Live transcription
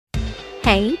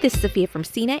Hey, this is Sophia from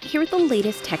CNET here with the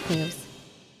latest tech news.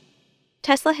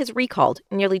 Tesla has recalled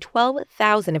nearly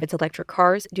 12,000 of its electric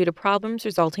cars due to problems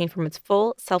resulting from its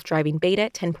full self-driving beta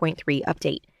 10.3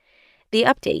 update. The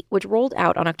update, which rolled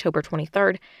out on October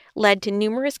 23rd, led to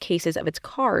numerous cases of its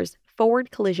cars' forward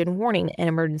collision warning and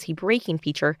emergency braking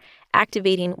feature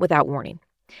activating without warning.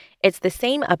 It's the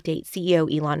same update CEO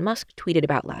Elon Musk tweeted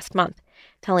about last month,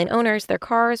 telling owners their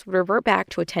cars would revert back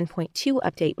to a 10.2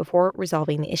 update before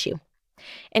resolving the issue.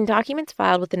 In documents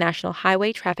filed with the National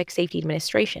Highway Traffic Safety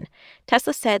Administration,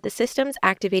 Tesla said the systems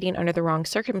activating under the wrong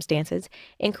circumstances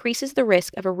increases the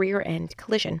risk of a rear-end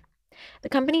collision. The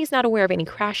company is not aware of any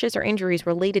crashes or injuries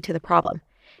related to the problem.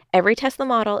 Every Tesla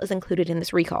model is included in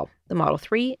this recall: the Model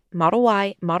 3, Model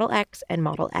Y, Model X, and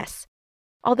Model S.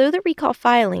 Although the recall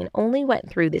filing only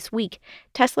went through this week,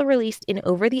 Tesla released an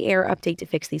over-the-air update to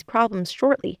fix these problems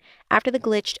shortly after the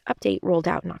glitched update rolled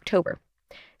out in October.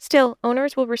 Still,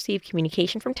 owners will receive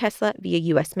communication from Tesla via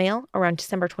U.S. mail around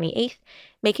December 28th,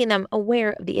 making them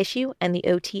aware of the issue and the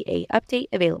OTA update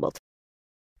available.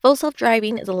 Full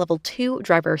self-driving is a Level 2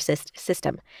 driver assist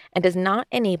system and does not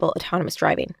enable autonomous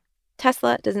driving.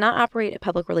 Tesla does not operate a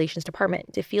public relations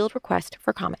department to field requests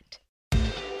for comment.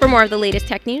 For more of the latest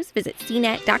tech news, visit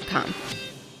cnet.com.